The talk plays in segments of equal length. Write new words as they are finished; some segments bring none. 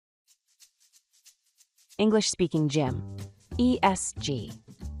English Speaking Gym, ESG.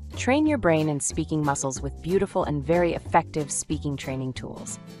 Train your brain and speaking muscles with beautiful and very effective speaking training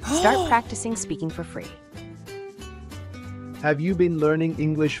tools. Start practicing speaking for free. Have you been learning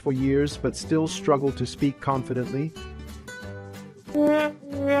English for years but still struggle to speak confidently?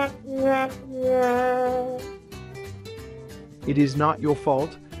 It is not your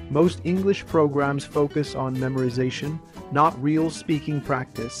fault. Most English programs focus on memorization, not real speaking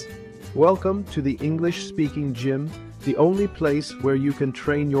practice. Welcome to the English Speaking Gym, the only place where you can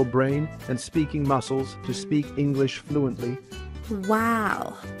train your brain and speaking muscles to speak English fluently.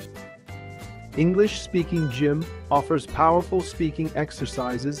 Wow! English Speaking Gym offers powerful speaking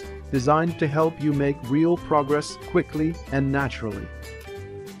exercises designed to help you make real progress quickly and naturally.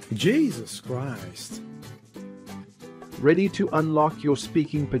 Jesus Christ! Ready to unlock your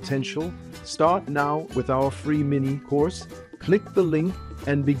speaking potential? Start now with our free mini course. Click the link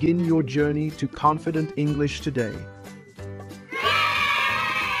and begin your journey to confident English today.